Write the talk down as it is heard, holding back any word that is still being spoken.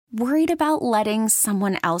Worried about letting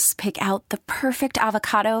someone else pick out the perfect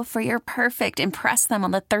avocado for your perfect impress them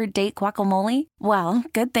on the third date guacamole? Well,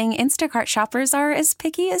 good thing Instacart shoppers are as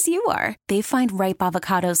picky as you are. They find ripe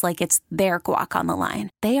avocados like it's their guac on the line.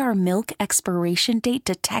 They are milk expiration date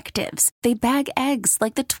detectives. They bag eggs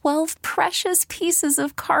like the 12 precious pieces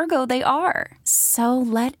of cargo they are. So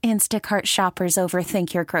let Instacart shoppers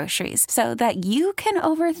overthink your groceries so that you can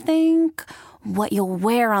overthink what you'll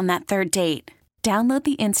wear on that third date. Download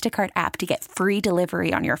the Instacart app to get free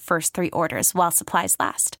delivery on your first 3 orders while supplies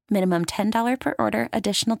last. Minimum $10 per order.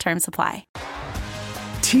 Additional terms apply.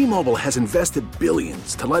 T-Mobile has invested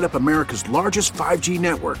billions to light up America's largest 5G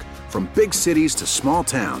network, from big cities to small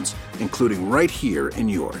towns, including right here in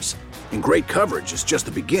yours. And great coverage is just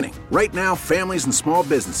the beginning. Right now, families and small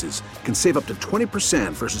businesses can save up to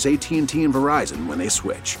 20% versus AT&T and Verizon when they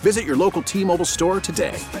switch. Visit your local T-Mobile store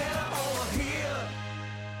today.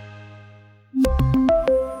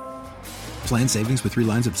 Plan savings with 3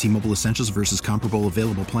 lines of T-Mobile Essentials versus comparable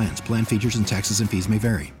available plans. Plan features and taxes and fees may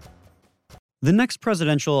vary. The next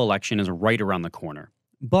presidential election is right around the corner.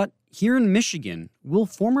 But here in Michigan, will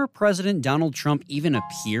former President Donald Trump even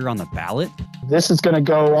appear on the ballot? This is going to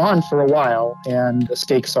go on for a while, and the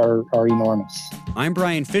stakes are enormous. I'm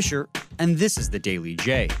Brian Fisher, and this is the Daily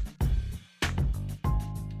J.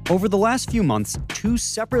 Over the last few months, 2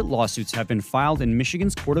 separate lawsuits have been filed in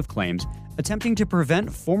Michigan's Court of Claims attempting to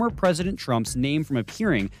prevent former President Trump's name from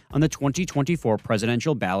appearing on the 2024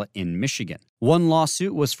 presidential ballot in Michigan. One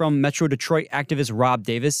lawsuit was from Metro Detroit activist Rob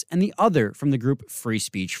Davis, and the other from the group Free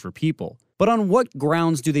Speech for People. But on what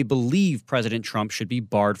grounds do they believe President Trump should be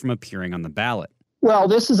barred from appearing on the ballot? Well,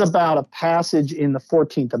 this is about a passage in the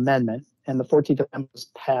 14th Amendment, and the 14th Amendment was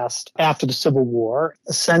passed after the Civil War,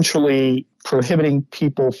 essentially prohibiting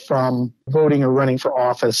people from voting or running for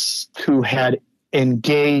office who had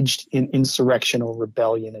engaged in insurrection or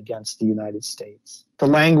rebellion against the United States. The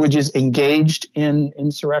language is engaged in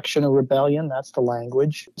insurrection or rebellion. That's the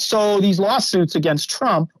language. So these lawsuits against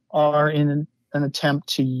Trump are in an attempt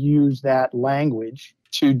to use that language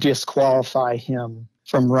to disqualify him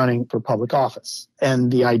from running for public office.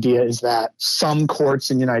 And the idea is that some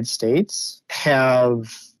courts in the United States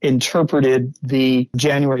have interpreted the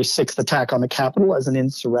January 6th attack on the Capitol as an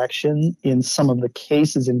insurrection in some of the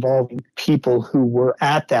cases involving people who were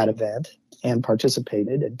at that event and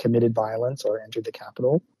participated and committed violence or entered the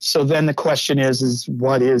Capitol. So then the question is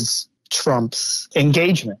what is Trump's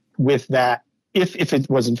engagement with that if it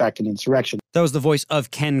was in fact an insurrection? That was the voice of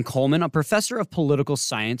Ken Coleman, a professor of political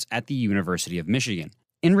science at the University of Michigan.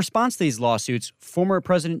 In response to these lawsuits, former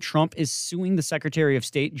President Trump is suing the Secretary of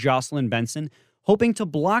State, Jocelyn Benson, hoping to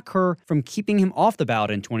block her from keeping him off the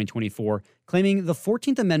ballot in 2024, claiming the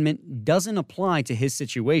 14th Amendment doesn't apply to his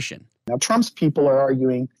situation. Now, Trump's people are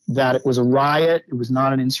arguing that it was a riot, it was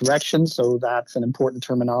not an insurrection, so that's an important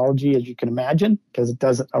terminology, as you can imagine,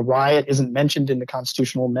 because a riot isn't mentioned in the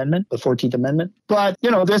constitutional amendment, the 14th Amendment. But,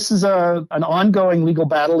 this is an ongoing legal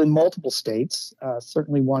battle in multiple states.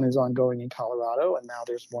 Certainly one is ongoing in Colorado, and now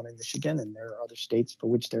there's one in Michigan, and there are other states for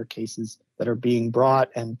which there are cases that are being brought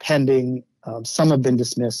and pending. Some have been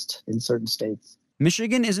dismissed in certain states.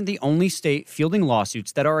 Michigan isn't the only state fielding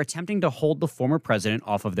lawsuits that are attempting to hold the former president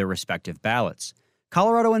off of their respective ballots.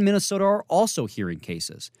 Colorado and Minnesota are also hearing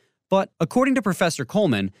cases. But according to Professor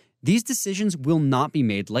Coleman, these decisions will not be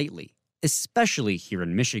made lightly, especially here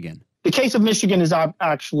in Michigan. The case of Michigan is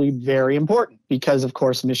actually very important because, of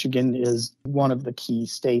course, Michigan is one of the key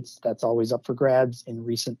states that's always up for grabs in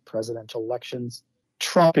recent presidential elections.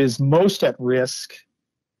 Trump is most at risk,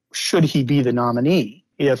 should he be the nominee,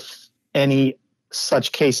 if any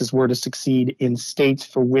such cases were to succeed in states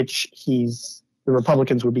for which the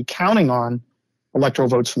Republicans would be counting on electoral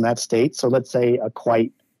votes from that state. So let's say a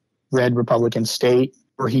quite red Republican state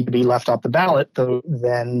where he could be left off the ballot,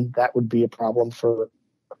 then that would be a problem for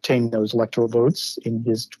obtaining those electoral votes in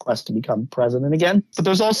his quest to become president again. But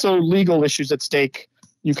there's also legal issues at stake.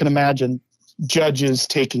 You can imagine judges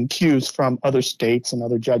taking cues from other states and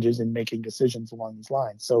other judges in making decisions along these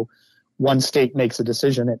lines. So one state makes a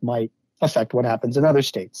decision, it might affect what happens in other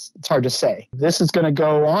states. It's hard to say. This is going to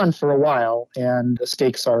go on for a while, and the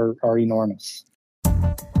stakes are enormous.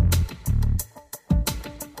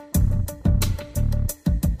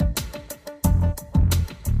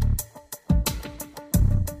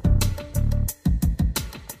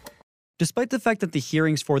 Despite the fact that the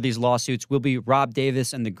hearings for these lawsuits will be Rob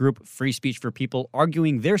Davis and the group Free Speech for People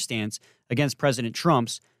arguing their stance against President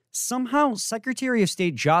Trump's, somehow Secretary of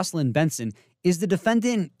State Jocelyn Benson is the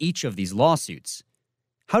defendant in each of these lawsuits.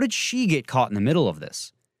 How did she get caught in the middle of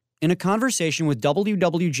this? In a conversation with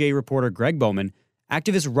WWJ reporter Greg Bowman,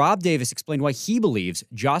 Activist Rob Davis explained why he believes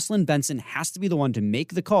Jocelyn Benson has to be the one to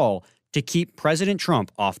make the call to keep President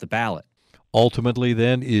Trump off the ballot. Ultimately,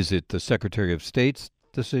 then, is it the Secretary of State's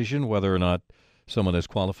decision whether or not someone is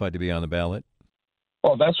qualified to be on the ballot?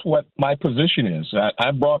 Well, that's what my position is.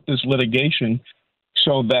 I brought this litigation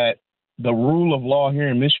so that the rule of law here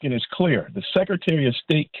in Michigan is clear. The Secretary of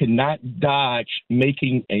State cannot dodge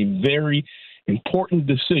making a very important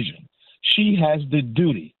decision. She has the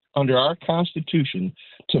duty under our Constitution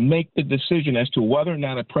to make the decision as to whether or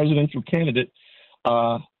not a presidential candidate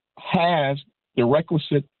has the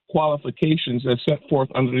requisite qualifications as set forth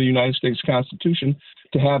under the United States Constitution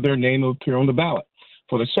to have their name appear on the ballot.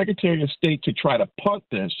 For the Secretary of State to try to punt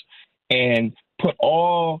this and put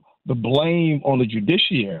all the blame on the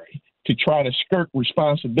judiciary to try to skirt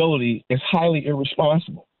responsibility is highly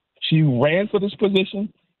irresponsible. She ran for this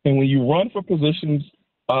position, and when you run for positions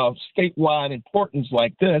of statewide importance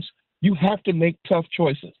like this, you have to make tough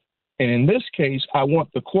choices. And in this case, I want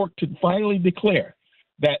the court to finally declare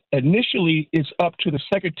that initially it's up to the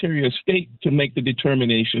Secretary of State to make the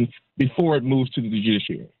determination before it moves to the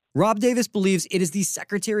judiciary. Rob Davis believes it is the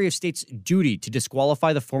Secretary of State's duty to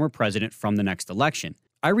disqualify the former president from the next election.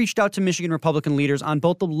 I reached out to Michigan Republican leaders on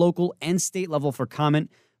both the local and state level for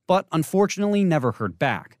comment, but unfortunately never heard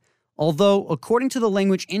back. Although, according to the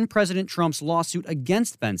language in President Trump's lawsuit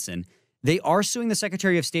against Benson, they are suing the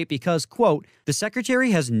Secretary of State because, quote, the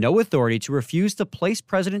Secretary has no authority to refuse to place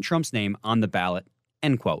President Trump's name on the ballot,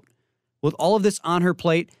 end quote. With all of this on her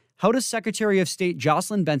plate, how does Secretary of State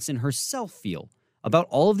Jocelyn Benson herself feel about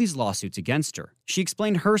all of these lawsuits against her? She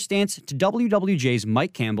explained her stance to WWJ's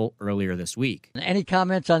Mike Campbell earlier this week. Any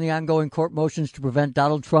comments on the ongoing court motions to prevent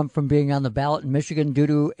Donald Trump from being on the ballot in Michigan due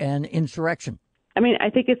to an insurrection? I mean, I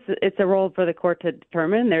think it's a role for the court to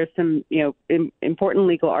determine. There's some, important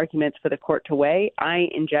legal arguments for the court to weigh. I,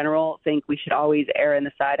 in general, think we should always err on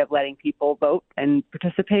the side of letting people vote and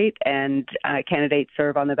participate and candidates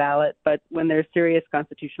serve on the ballot. But when there's serious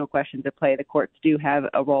constitutional questions at play, the courts do have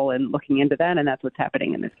a role in looking into that, and that's what's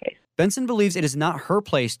happening in this case. Benson believes it is not her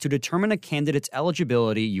place to determine a candidate's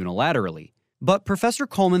eligibility unilaterally. But Professor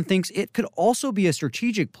Coleman thinks it could also be a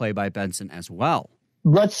strategic play by Benson as well.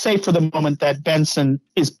 Let's say for the moment that Benson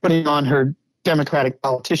is putting on her Democratic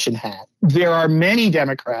politician hat. There are many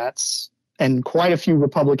Democrats and quite a few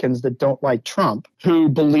Republicans that don't like Trump who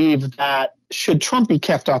believe that should Trump be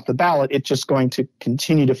kept off the ballot, it's just going to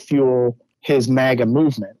continue to fuel his MAGA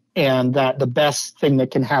movement, and that the best thing that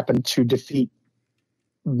can happen to defeat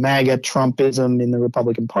MAGA Trumpism in the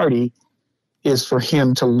Republican Party is for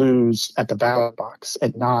him to lose at the ballot box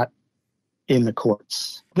and not in the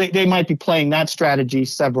courts. They might be playing that strategy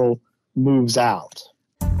several moves out.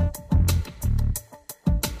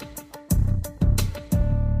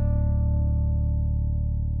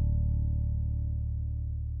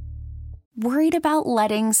 Worried about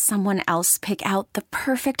letting someone else pick out the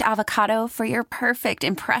perfect avocado for your perfect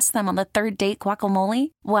impress them on the third date guacamole?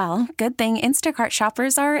 Well, good thing Instacart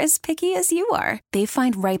shoppers are as picky as you are. They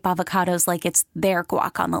find ripe avocados like it's their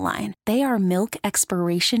guac on the line. They are milk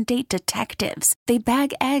expiration date detectives. They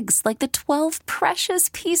bag eggs like the 12 precious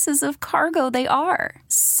pieces of cargo they are.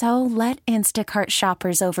 So let Instacart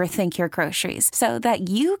shoppers overthink your groceries so that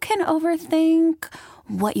you can overthink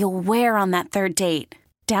what you'll wear on that third date.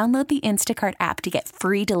 Download the Instacart app to get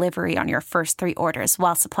free delivery on your first 3 orders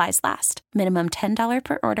while supplies last. Minimum $10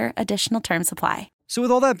 per order. Additional terms apply. So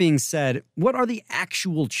with all that being said, what are the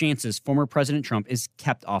actual chances former President Trump is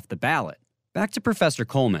kept off the ballot? Back to Professor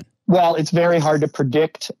Coleman. Well, it's very hard to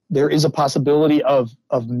predict. There is a possibility of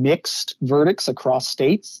mixed verdicts across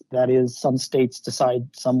states. That is, some states decide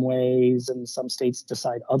some ways and some states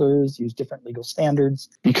decide others, use different legal standards.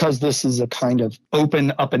 Because this is a kind of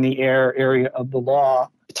open, up in the air area of the law,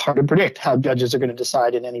 it's hard to predict how judges are going to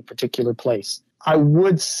decide in any particular place. I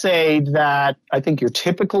would say that I think your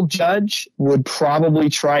typical judge would probably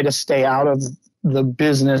try to stay out of the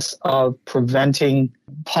business of preventing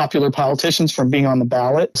popular politicians from being on the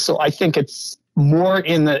ballot. So I think it's more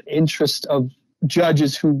in the interest of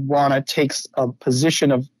judges who want to take a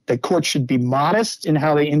position of the court should be modest in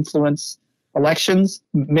how they influence elections.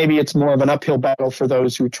 Maybe it's more of an uphill battle for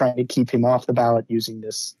those who are trying to keep him off the ballot using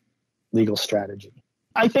this legal strategy.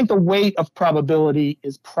 I think the weight of probability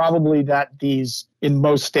is probably that in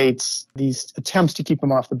most states, these attempts to keep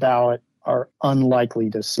him off the ballot are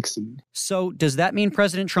unlikely to succeed. So does that mean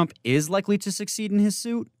President Trump is likely to succeed in his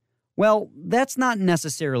suit? Well, that's not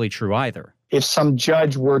necessarily true either. If some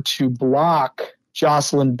judge were to block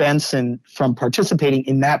Jocelyn Benson from participating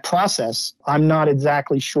in that process, I'm not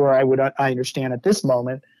exactly sure I understand at this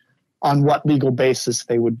moment on what legal basis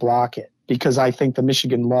they would block it, because I think the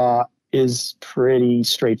Michigan law is pretty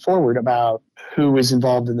straightforward about who is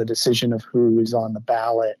involved in the decision of who is on the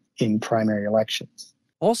ballot in primary elections.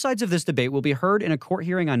 All sides of this debate will be heard in a court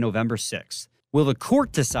hearing on November 6th. Will the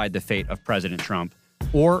court decide the fate of President Trump,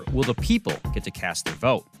 or will the people get to cast their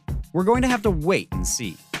vote? We're going to have to wait and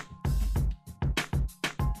see.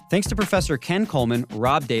 Thanks to Professor Ken Coleman,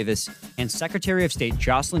 Rob Davis, and Secretary of State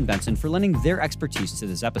Jocelyn Benson for lending their expertise to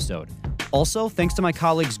this episode. Also, thanks to my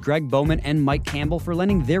colleagues Greg Bowman and Mike Campbell for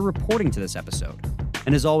lending their reporting to this episode.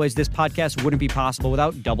 And as always, this podcast wouldn't be possible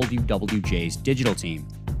without WWJ's digital team.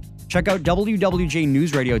 Check out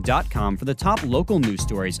WWJNewsRadio.com for the top local news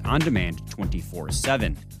stories on demand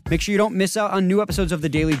 24/7. Make sure you don't miss out on new episodes of The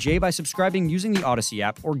Daily J by subscribing using the Odyssey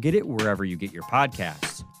app or get it wherever you get your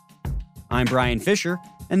podcasts. I'm Brian Fisher,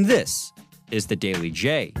 and this is The Daily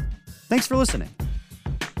J. Thanks for listening.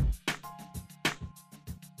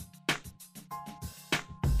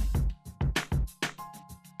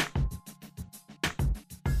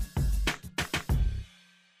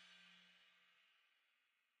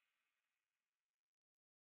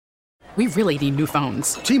 We really need new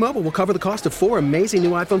phones. T-Mobile will cover the cost of 4 amazing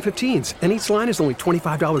new iPhone 15s, and each line is only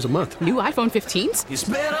 $25 a month. New iPhone 15s? It's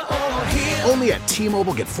better over here. Only at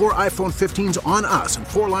T-Mobile, get 4 iPhone 15s on us and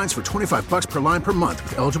 4 lines for $25 per line per month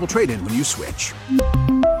with eligible trade-in when you switch.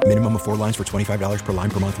 Minimum of 4 lines for $25 per line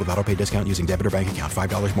per month with autopay discount using debit or bank account.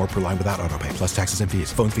 $5 more per line without autopay, plus taxes and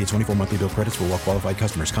fees. Phone fee at 24 monthly bill credits for well-qualified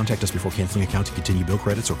customers. Contact us before canceling account to continue bill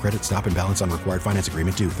credits or credit stop and balance on required finance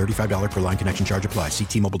agreement due. $35 per line connection charge applies. See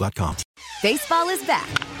T-Mobile.com. Baseball is back,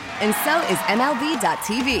 and so is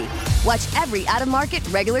MLB.tv. Watch every out-of-market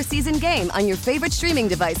regular season game on your favorite streaming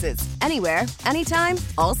devices. Anywhere, anytime,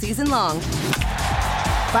 all season long.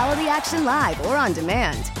 Follow the action live or on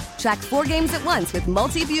demand. Track 4 games at once with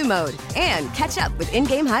multi-view mode and catch up with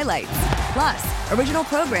in-game highlights. Plus, original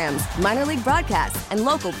programs, minor league broadcasts, and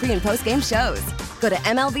local pre- and post-game shows. Go to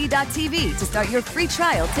MLB.tv to start your free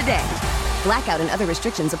trial today. Blackout and other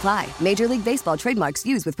restrictions apply. Major League Baseball trademarks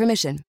used with permission.